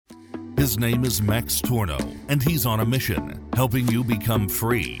His name is Max Tornow, and he's on a mission, helping you become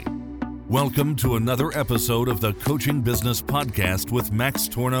free. Welcome to another episode of the Coaching Business Podcast with Max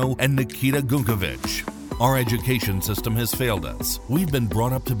Tornow and Nikita Gunkovich. Our education system has failed us. We've been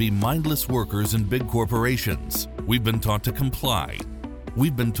brought up to be mindless workers in big corporations. We've been taught to comply.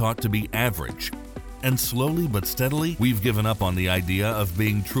 We've been taught to be average. And slowly but steadily, we've given up on the idea of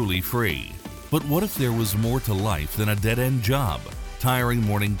being truly free. But what if there was more to life than a dead-end job, tiring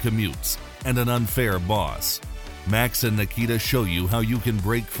morning commutes, and an unfair boss? Max and Nikita show you how you can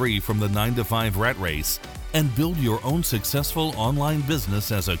break free from the 9-to-5 rat race and build your own successful online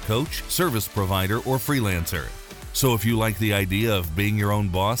business as a coach, service provider, or freelancer. So if you like the idea of being your own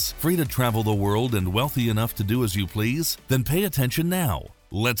boss, free to travel the world, and wealthy enough to do as you please, then pay attention now.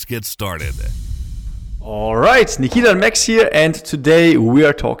 Let's get started. All right, Nikita and Max here, and today we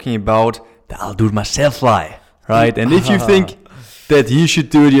are talking about the I'll do it myself lie, right? And if you think that you should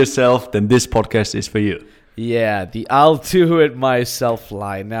do it yourself, then this podcast is for you. Yeah, the I'll do it myself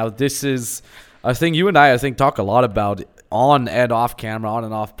lie. Now, this is a thing you and I think, talk a lot about on and off camera, on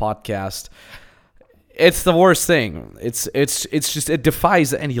and off podcast. It's the worst thing. It's just, it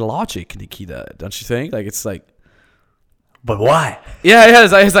defies any logic, Nikita, don't you think? Like, it's like, but why? Yeah,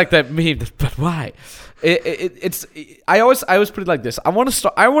 it's like that meme. But why? I always put it like this. I want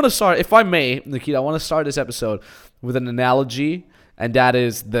to start. If I may, Nikita, I want to start this episode with an analogy, and that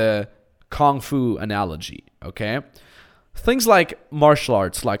is the Kung Fu analogy. Okay, things like martial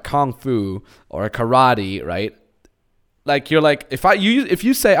arts, like Kung Fu or karate, right? Like, you're like, if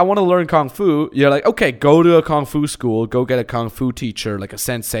you say I want to learn Kung Fu, you're like, okay, go to a Kung Fu school, go get a Kung Fu teacher, like a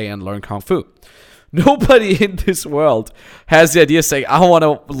sensei, and learn Kung Fu. Nobody in this world has the idea of saying, I want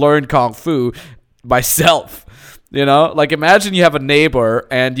to learn Kung Fu myself. You know, like, imagine you have a neighbor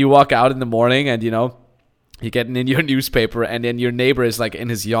and you walk out in the morning and, you know, you're getting in your newspaper, and then your neighbor is like in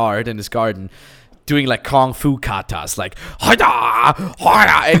his yard, in his garden, doing like Kung Fu katas, like,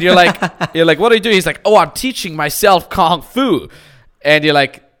 and you're like, what are you doing? He's like, oh, I'm teaching myself Kung Fu. And you're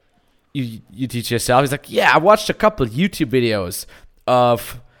like, you teach yourself? He's like, yeah, I watched a couple of YouTube videos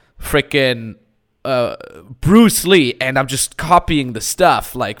of freaking Bruce Lee, and I'm just copying the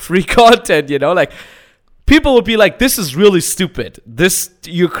stuff, like free content, you know? Like, people would be like, this is really stupid.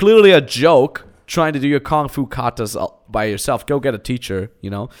 You're clearly a joke trying to do your Kung Fu katas by yourself. Go get a teacher, you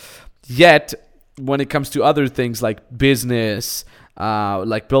know? Yet, when it comes to other things like business,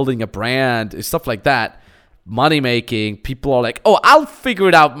 like building a brand, stuff like that, money making, people are like, oh, I'll figure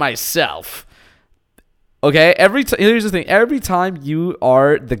it out myself. Okay, here's the thing. Every time you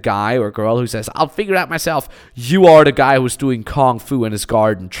are the guy or girl who says, I'll figure it out myself, you are the guy who's doing Kung Fu in his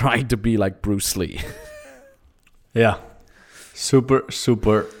garden, trying to be like Bruce Lee. Yeah. Super,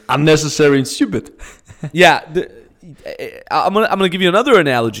 super unnecessary and stupid. Yeah. I'm gonna give you another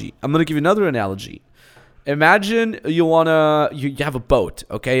analogy. Imagine you have a boat,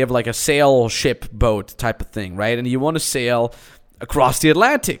 okay? You have like a sail ship boat type of thing, right? And you want to sail across the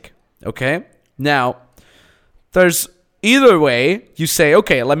Atlantic, okay? Now, there's either way. You say,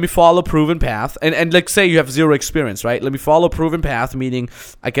 okay, let me follow a proven path, and like, say you have zero experience, right? Let me follow a proven path, meaning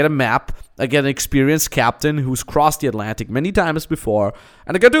I get a map, I get an experienced captain who's crossed the Atlantic many times before,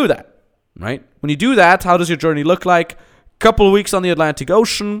 and I can do that. Right? When you do that, how does your journey look like? Couple of weeks on the Atlantic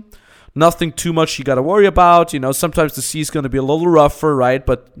Ocean, nothing too much you got to worry about. You know, sometimes the sea's going to be a little rougher, right?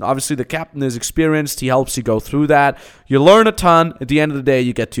 But obviously the captain is experienced. He helps you go through that. You learn a ton. At the end of the day,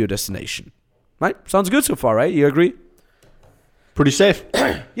 you get to your destination. Right? Sounds good so far, right? You agree? Pretty safe.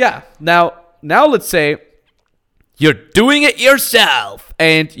 Yeah. Now let's say you're doing it yourself,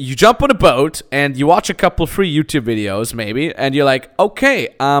 and you jump on a boat, and you watch a couple free YouTube videos, maybe, and you're like, okay,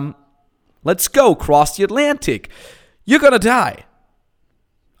 let's go cross the Atlantic. You're gonna die.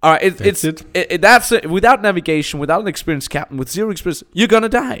 All right, that's it. Without navigation, without an experienced captain, with zero experience, you're gonna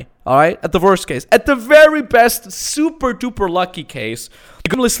die. All right, at the worst case. At the very best, super duper lucky case, you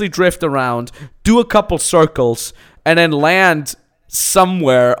can endlessly drift around, do a couple circles, and then land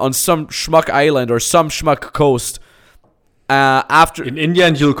somewhere on some schmuck island or some schmuck coast. After in India,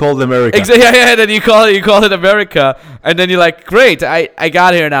 and you'll call it America. Exactly. Yeah. Then you call it America, and then you're like, great, I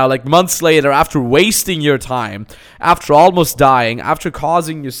got here now. Like, months later, after wasting your time, after almost dying, after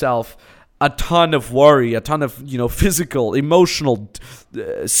causing yourself a ton of worry, a ton of, you know, physical, emotional,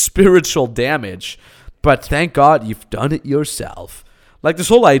 spiritual damage, but thank God you've done it yourself. Like, this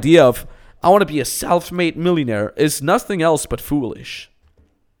whole idea of I want to be a self-made millionaire is nothing else but foolish.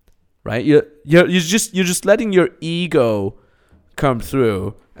 Right? You're just letting your ego come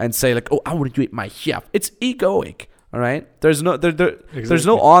through and say, like, oh, I want to do it myself. It's egoic. All right? There's no there's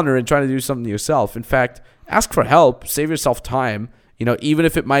no honor in trying to do something yourself. In fact, ask for help, save yourself time, even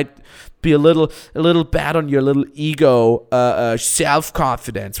if it might be a little bad on your little ego,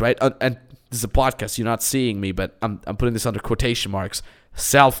 self-confidence, right? And this is a podcast, you're not seeing me, but I'm putting this under quotation marks.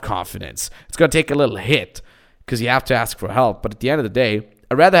 Self-confidence. It's going to take a little hit because you have to ask for help. But at the end of the day,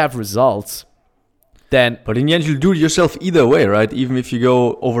 I'd rather have results than... But in the end, you'll do it yourself either way, right? Even if you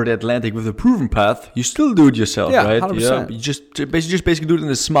go over the Atlantic with a proven path, you still do it yourself, right? 100%. You just basically do it in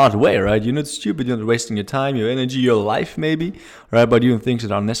a smart way, right? You're not stupid. You're not wasting your time, your energy, your life, maybe, right? By doing things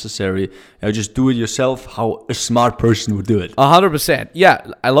that are necessary. Just do it yourself how a smart person would do it. 100%. Yeah,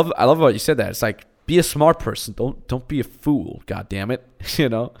 I love what you said there. It's like, be a smart person. Don't be a fool. God damn it.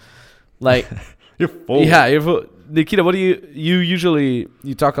 Like You're full. Yeah, you're full. Nikita, what do you usually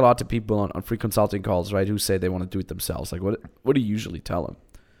talk a lot to people on free consulting calls, right? Who say they want to do it themselves. Like what do you usually tell them?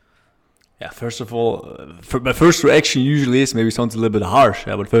 Yeah, first of all, my first reaction usually is, maybe sounds a little bit harsh,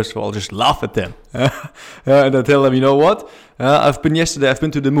 but first of all, just laugh at them. And I tell them, you know what? I've been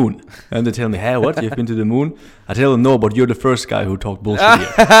to the moon. And they tell me, hey, what? You've been to the moon? I tell them, no, but you're the first guy who talked bullshit here.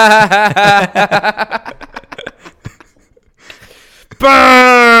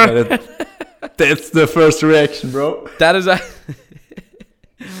 Burn! That's the first reaction, bro. That is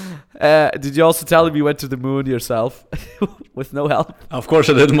did you also tell him you went to the moon yourself with no help? Of course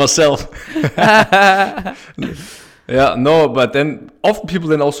I did it myself. Yeah, no, but then often people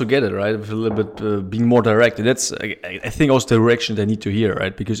then also get it, right? With a little bit being more direct. And that's, I think, also the direction they need to hear,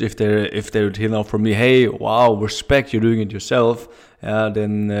 right? Because if they would hear now from me, hey, wow, respect, you're doing it yourself,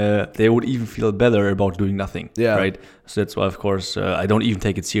 then they would even feel better about doing nothing, right? So that's why, of course, I don't even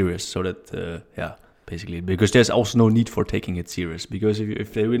take it serious. So that, basically, because there's also no need for taking it serious. Because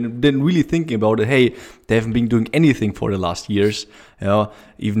if they didn't really thinking about it, hey, they haven't been doing anything for the last years,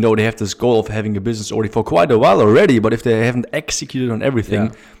 even though they have this goal of having a business already for quite a while already, but if they haven't executed on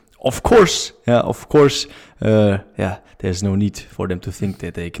everything, of course, there's no need for them to think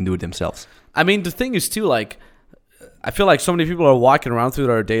that they can do it themselves. I mean, the thing is too, like, I feel like so many people are walking around through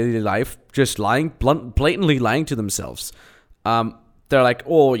their daily life just blatantly lying to themselves. They're like,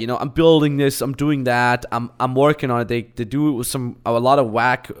 oh, I'm building this, I'm doing that, I'm working on it. They do it with a lot of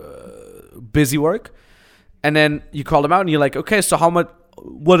whack, busy work, and then you call them out and you're like, okay, so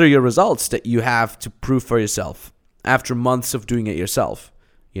what are your results that you have to prove for yourself after months of doing it yourself,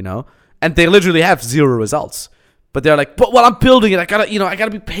 And they literally have zero results, but they're like, but while I'm building it, I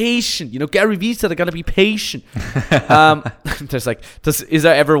gotta be patient. Gary Vee said I gotta be patient. Is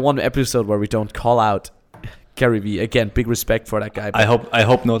there ever one episode where we don't call out Gary Vee? Again, big respect for that guy. I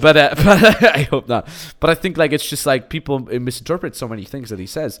hope not. But I hope not. But I think it's just like people misinterpret so many things that he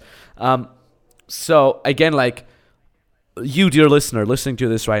says. So again, like you, dear listener, listening to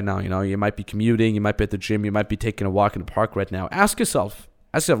this right now, you might be commuting, you might be at the gym, you might be taking a walk in the park right now. Ask yourself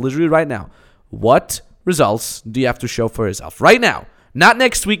literally right now, what results do you have to show for yourself right now? Not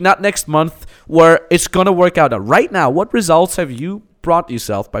next week, not next month, where it's gonna work out. Right now, what results have you brought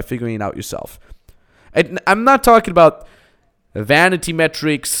yourself by figuring it out yourself? And I'm not talking about vanity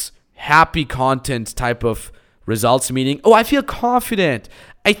metrics, happy content type of results, meaning, oh, I feel confident.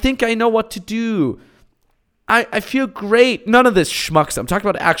 I think I know what to do. I feel great. None of this schmucks. I'm talking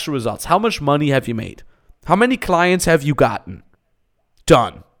about actual results. How much money have you made? How many clients have you gotten?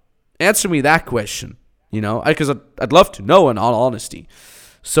 Done. Answer me that question, because I'd love to know, in all honesty.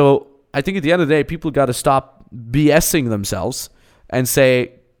 So I think at the end of the day, people got to stop BSing themselves and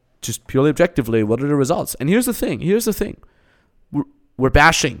say, just purely objectively, what are the results? And here's the thing. We're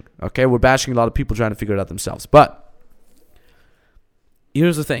bashing, okay? We're bashing a lot of people trying to figure it out themselves. But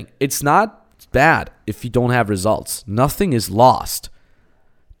here's the thing. It's not bad if you don't have results. Nothing is lost.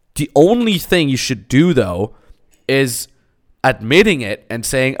 The only thing you should do, though, is admitting it and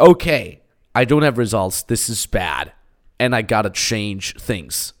saying, okay, I don't have results. This is bad. And I got to change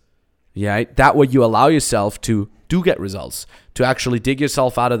things. Yeah, that way you allow yourself to get results, to actually dig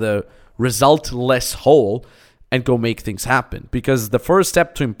yourself out of the resultless hole and go make things happen. Because the first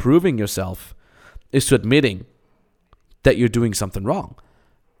step to improving yourself is to admitting that you're doing something wrong.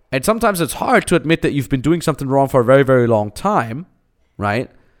 And sometimes it's hard to admit that you've been doing something wrong for a very, very long time, right?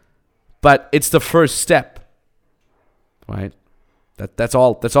 But it's the first step, right? That's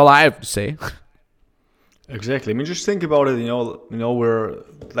all I have to say. Exactly. I mean, just think about it. We're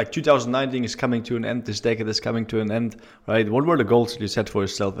like 2019 is coming to an end. This decade is coming to an end, right? What were the goals that you set for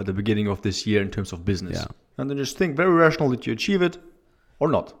yourself at the beginning of this year in terms of business? Yeah. And then just think very rational, did you achieve it or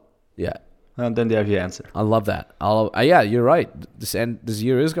not? Yeah. And then they have your answer. I love that. Yeah, you're right. This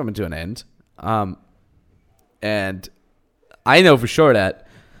year is coming to an end. And I know for sure that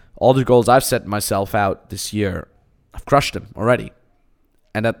all the goals I've set myself out this year, I've crushed them already.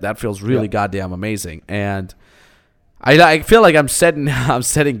 And that feels really goddamn amazing. And I feel like I'm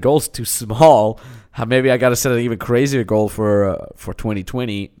setting goals too small. Maybe I got to set an even crazier goal for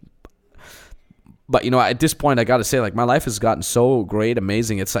 2020. But at this point, I got to say, like, my life has gotten so great,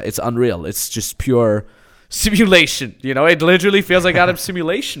 amazing. It's unreal. It's just pure simulation. It literally feels like out of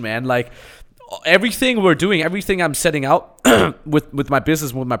simulation, man. Like, everything we're doing, everything I'm setting out with my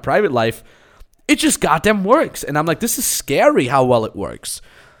business, with my private life, it just goddamn works. And I'm like, this is scary how well it works.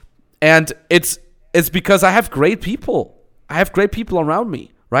 And it's because I have great people. I have great people around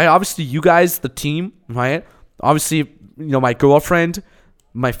me, right? Obviously, you guys, the team, right? Obviously, my girlfriend,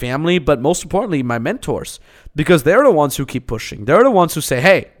 my family, but most importantly, my mentors, because they're the ones who keep pushing. They're the ones who say,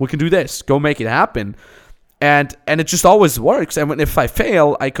 hey, we can do this. Go make it happen. And it just always works. And if I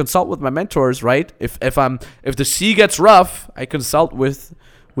fail, I consult with my mentors, right? If the sea gets rough, I consult with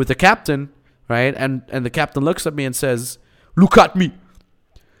the captain, right? And the captain looks at me and says, look at me.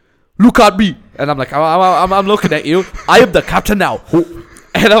 Look at me. And I'm like, I'm looking at you. I am the captain now.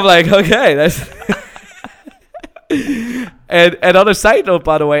 And I'm like, okay, that's... and on a side note,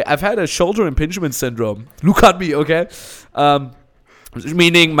 by the way, I've had a shoulder impingement syndrome. Look at me, okay?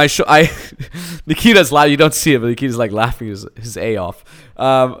 Meaning Nikita's laughing. You don't see it, but Nikita's like laughing his A off.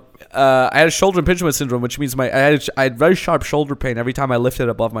 I had a shoulder impingement syndrome, which means I had very sharp shoulder pain every time I lifted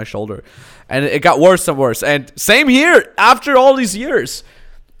above my shoulder, and it got worse and worse. And same here. After all these years,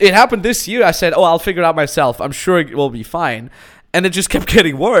 it happened this year. I said, "Oh, I'll figure it out myself. I'm sure it will be fine." And it just kept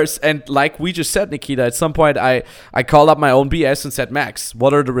getting worse. And like we just said, Nikita, at some point I called up my own BS and said, Max,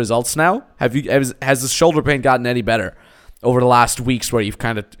 what are the results now? Has the shoulder pain gotten any better over the last weeks where you've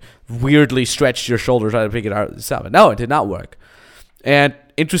kind of weirdly stretched your shoulder trying to figure it out yourself? No, it did not work. And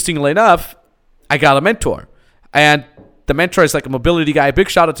interestingly enough, I got a mentor. And the mentor is like a mobility guy. Big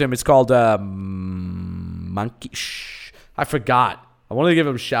shout out to him. It's called Monkey. I forgot. I wanted to give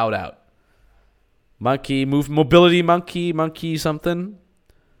him a shout out. Mobility monkey something.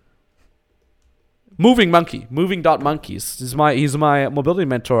 Moving.monkeys. He's my mobility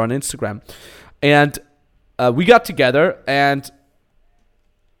mentor on Instagram. And we got together, and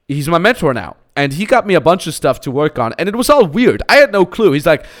he's my mentor now. And he got me a bunch of stuff to work on, and it was all weird. I had no clue. He's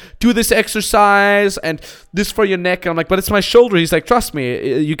like, do this exercise and this for your neck. And I'm like, but it's my shoulder. He's like, trust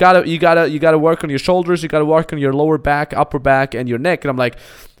me, you gotta work on your shoulders. You gotta work on your lower back, upper back, and your neck. And I'm like,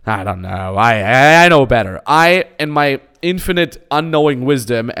 I don't know. I know better. I, in my infinite unknowing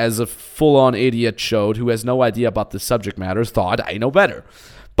wisdom as a full-on idiot chode who has no idea about the subject matters, thought I know better.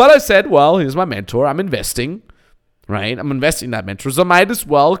 But I said, well, he's my mentor. I'm investing, right? I'm investing in that mentor, so I might as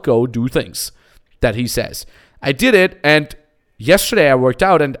well go do things that he says. I did it, and yesterday I worked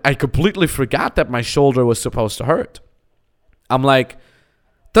out, and I completely forgot that my shoulder was supposed to hurt. I'm like,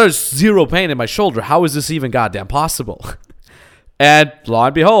 there's zero pain in my shoulder. How is this even goddamn possible? And lo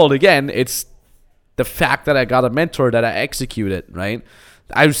and behold, again, it's the fact that I got a mentor that I executed, right?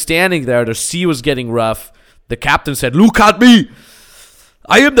 I was standing there. The sea was getting rough. The captain said, look at me.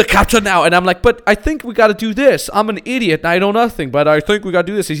 I am the captain now. And I'm like, but I think we got to do this. I'm an idiot and I know nothing, but I think we got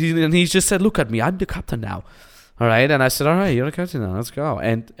to do this. And he just said, look at me. I'm the captain now. All right. And I said, all right, you're the captain now. Let's go.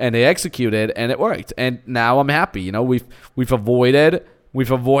 And they executed, and it worked. And now I'm happy. We've avoided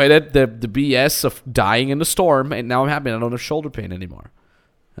the BS of dying in the storm, and now I'm happy. I don't have shoulder pain anymore.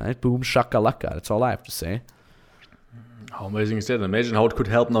 All right, boom, shakalaka. That's all I have to say. How amazing is that? Imagine how it could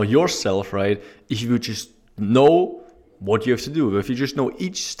help now yourself, right? If you just know what you have to do. If you just know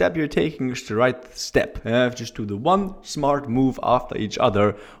each step you're taking is the right step. Just do the one smart move after each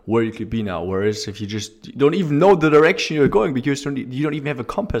other where you could be now. Whereas if you don't even know the direction you're going because you don't even have a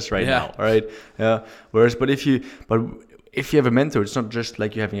compass right now, right? Whereas, but if you have a mentor, it's not just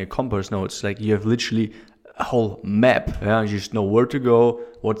like you're having a compass. No, it's like you have literally a whole map. You just know where to go,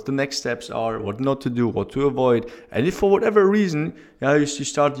 what the next steps are, what not to do, what to avoid. And if for whatever reason, you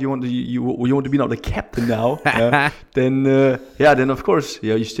want to be now the captain now, then of course,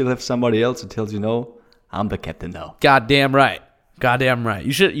 you still have somebody else that tells you, no, I'm the captain now. Goddamn right.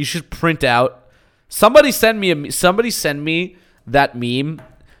 You should print out. Somebody send me that meme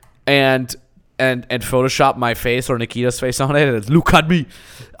and Photoshop my face or Nikita's face on it, and it's, look at me,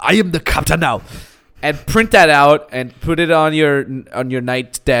 I am the captain now, and print that out and put it on your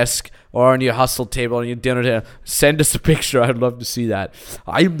night desk or on your hustle table, on your dinner table. Send us a picture. I'd love to see that.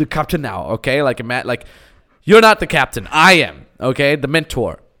 I am the captain now, okay? Like you're not the captain, I am, okay? The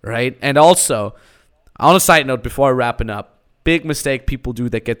mentor, right? And also, on a side note, before wrapping up, big mistake people do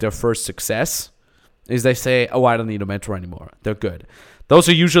that get their first success is they say, oh, I don't need a mentor anymore. They're good. That's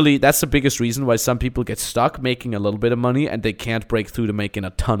the biggest reason why some people get stuck making a little bit of money and they can't break through to making a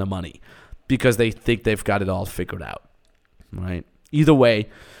ton of money because they think they've got it all figured out, right? Either way,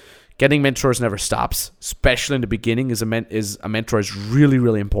 getting mentors never stops, especially in the beginning. A mentor is really,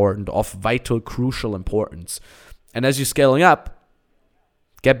 really important, of vital, crucial importance. And as you're scaling up,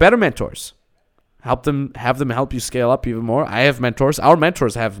 get better mentors. Have them help you scale up even more. I have mentors. Our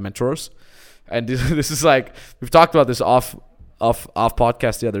mentors have mentors. And this is like, we've talked about this off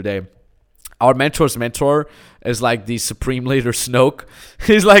podcast the other day. Our mentor's mentor is like the supreme leader Snoke.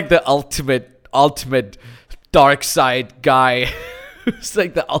 He's like the ultimate dark side guy. It's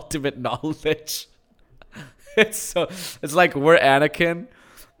like the ultimate knowledge. It's like we're Anakin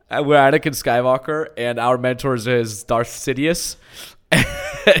Skywalker, and our mentors is Darth Sidious.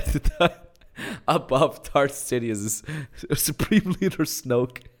 And above Darth Sidious is Supreme Leader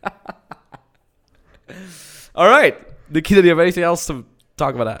Snoke. All right, Nikita, do you have anything else to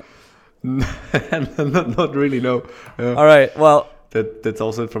talk about that? Not really, no. All right, well, that's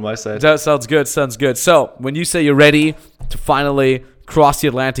also it from my side. That sounds good. So when you say you're ready to finally cross the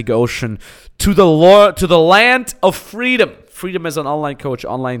Atlantic Ocean to the land of freedom as an online coach,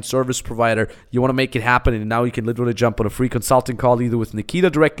 online service provider, you want to make it happen, and now you can literally jump on a free consulting call either with Nikita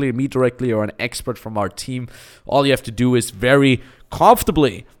directly, or me directly, or an expert from our team. All you have to do is very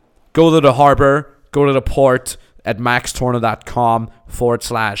comfortably go to the harbor, go to the port at maxtorno.com we're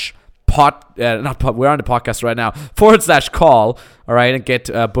on the podcast right now, /call, all right, and get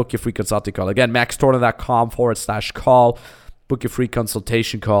book your free consulting call. Again, maxtorno.com /call, book your free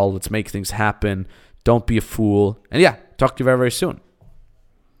consultation call. Let's make things happen. Don't be a fool. And yeah, talk to you very, very soon.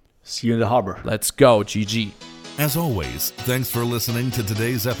 See you in the harbor. Let's go, GG. As always, thanks for listening to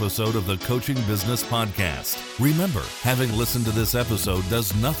today's episode of the Coaching Business Podcast. Remember, having listened to this episode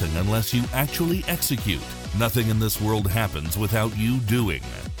does nothing unless you actually execute. Nothing in this world happens without you doing.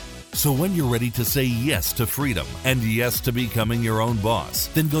 So when you're ready to say yes to freedom and yes to becoming your own boss,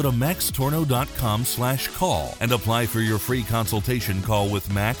 then go to maxtorno.com/call and apply for your free consultation call with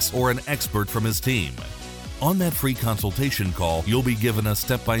Max or an expert from his team. On that free consultation call, you'll be given a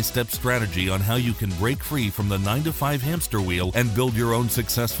step-by-step strategy on how you can break free from the 9-to-5 hamster wheel and build your own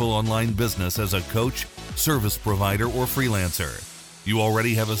successful online business as a coach, service provider, or freelancer. You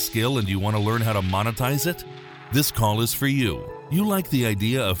already have a skill and you want to learn how to monetize it? This call is for you. You like the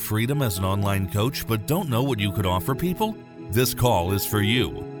idea of freedom as an online coach but don't know what you could offer people? This call is for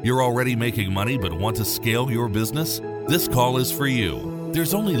you. You're already making money but want to scale your business? This call is for you.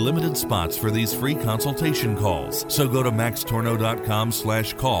 There's only limited spots for these free consultation calls, so go to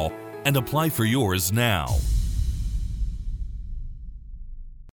maxtorno.com/call and apply for yours now.